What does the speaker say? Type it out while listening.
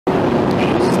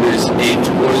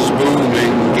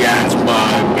booming gas,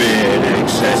 my beard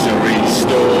accessory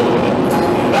store.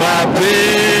 My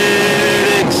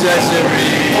beard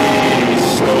accessory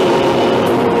store.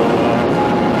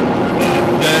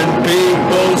 Then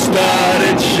people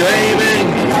started shaving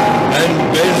and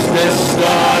business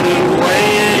started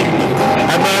weighing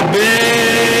at my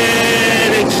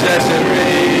beard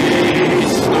accessory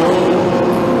store.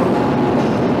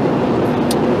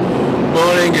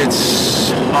 Morning, it's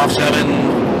 7:30.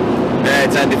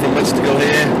 It's Andy from Mudstacle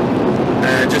here.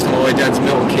 Just on my way down to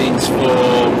Milton Keynes for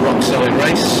Rock Solid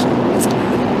Race.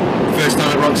 First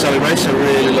time at Rock Solid Race, so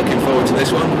really looking forward to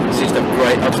this one. It seems to have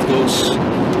great obstacles.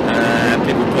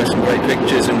 People post some great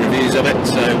pictures and reviews of it,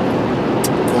 so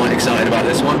quite excited about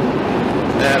this one.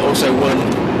 Also won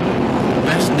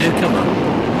Best Newcomer,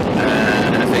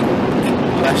 I think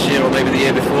last year or maybe the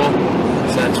year before,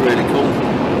 so that's really cool.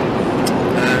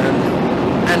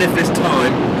 And if there's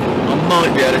time, I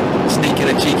might be able to sneak in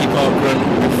a cheeky park run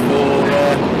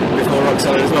before Rock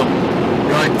Solid as well.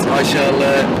 Right, I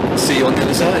shall see you on the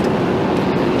other side.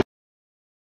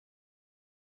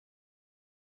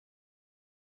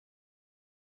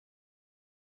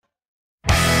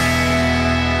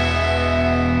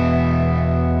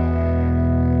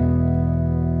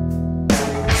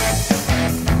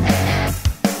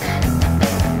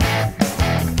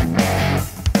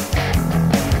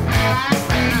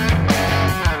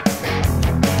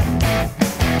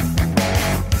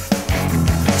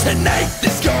 Tonight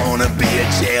there's gonna be a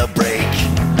jailbreak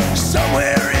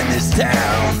somewhere in this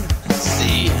town.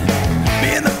 See, me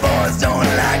and the boys don't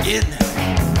like it,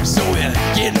 so we're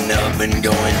getting up and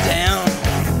going down.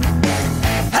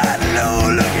 High and low,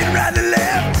 looking right and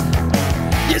left.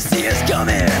 You see us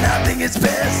coming, I think it's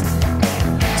best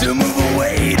to move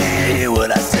away to hear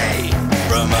what I say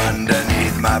from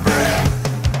underneath my breath.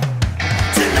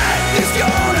 Tonight there's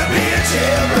gonna be a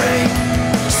jailbreak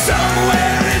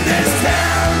somewhere in this town.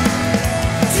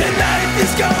 Tonight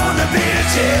there's gonna be a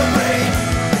jailbreak,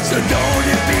 so don't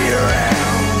you be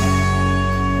around.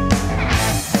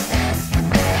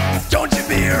 Don't you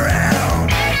be around.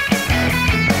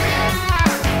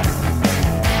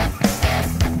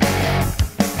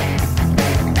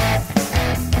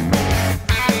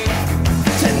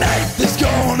 Tonight there's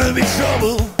gonna be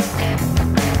trouble.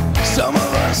 Some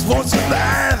of us won't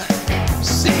survive.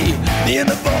 See, me and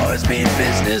the boys mean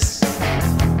business,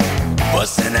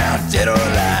 busting out dead or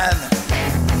alive.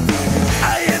 I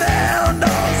hear the hound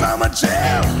dogs on my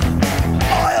trail.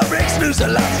 Oil breaks loose,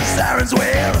 and lots of sirens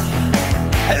wail.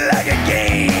 Like a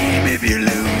game, if you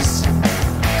lose,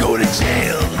 go to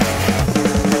jail.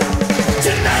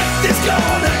 Tonight there's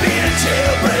gonna be a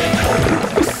jailbreak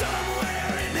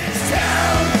somewhere in this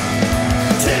town.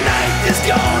 Tonight there's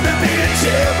gonna be a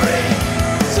jailbreak,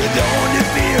 so don't you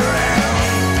be around.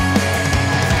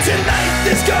 Tonight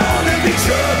there's gonna be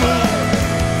trouble.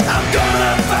 I'm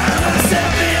gonna find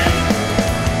myself in.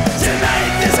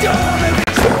 Tonight there's gonna be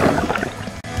trouble.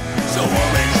 So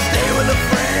woman, stay with a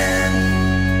friend.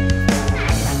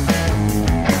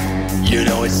 You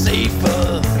know it's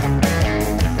safer.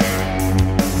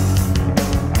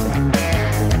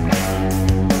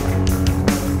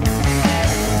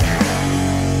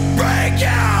 Break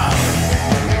out.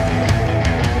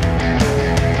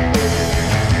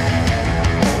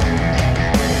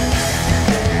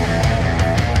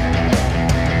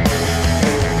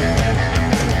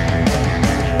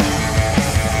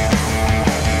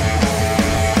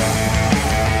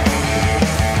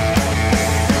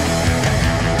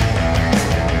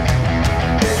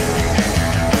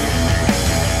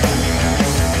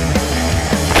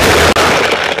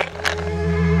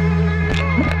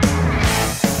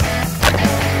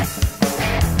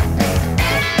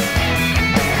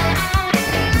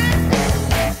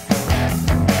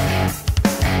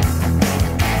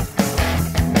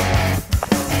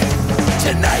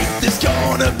 Tonight there's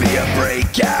gonna be a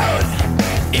breakout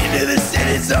into the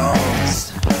city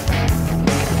zones.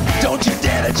 Don't you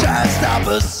dare to try and stop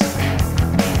us.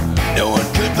 No one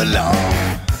could belong.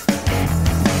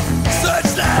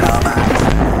 Searchlight on my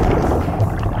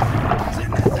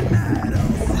tonight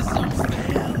all systems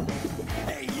fail.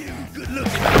 Hey you, good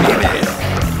looking female,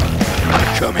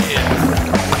 come here.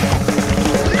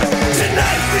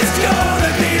 Tonight there's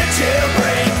gonna be a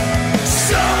jailbreak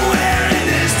somewhere in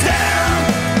this town.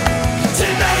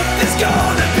 Tonight there's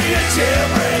gonna be a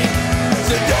jailbreak,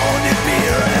 so don't you be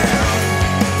around.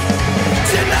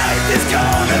 Tonight there's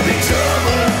gonna be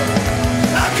trouble.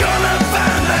 I'm gonna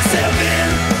find myself in.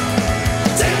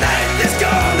 Tonight there's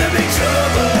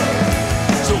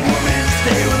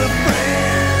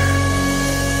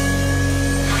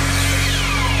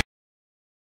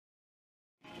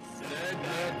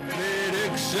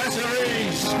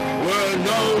accessories were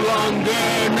no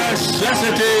longer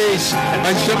necessities,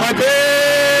 and so my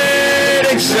bed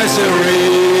accessories.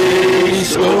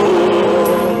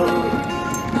 Oh.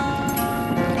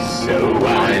 So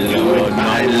I lured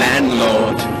my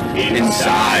landlord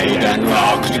inside and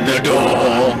locked the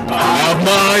door of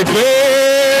my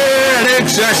bed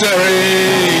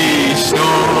accessories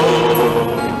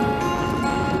store.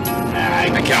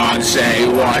 I can't say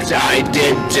what I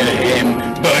did to him,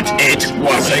 but it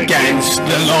was against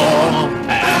the law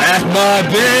at my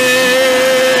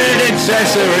bed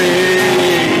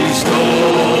accessories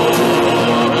store.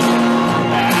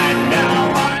 And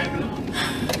now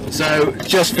I'm... So,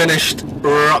 just finished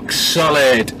Rock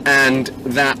Solid, and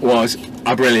that was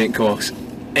a brilliant course.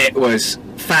 It was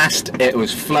fast, it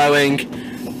was flowing,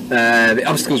 the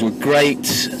obstacles were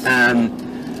great.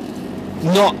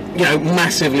 Not, you know,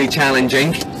 massively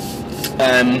challenging,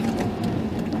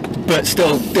 but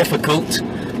still difficult,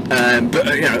 but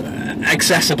you know,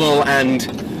 accessible, and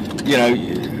you know,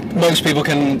 most people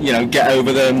can, you know, get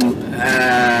over them.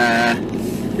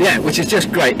 Yeah, which is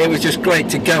just great. It was just great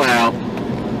to go out,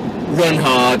 run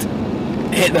hard,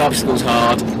 hit the obstacles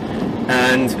hard,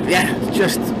 and yeah,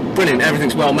 just brilliant.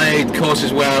 Everything's well made, course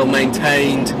is well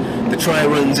maintained, the trail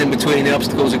runs in between the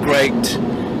obstacles are great.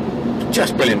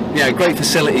 Just brilliant. Yeah, great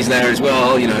facilities there as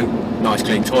well, you know, nice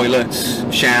clean toilets,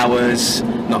 showers,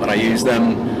 not that I use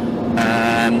them.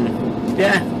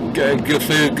 Yeah, good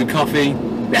food, good coffee.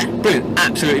 Yeah, brilliant,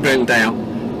 absolutely brilliant day out.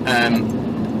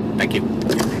 Thank you.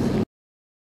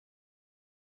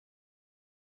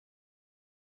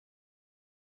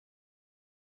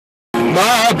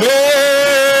 My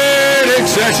bed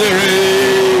accessories.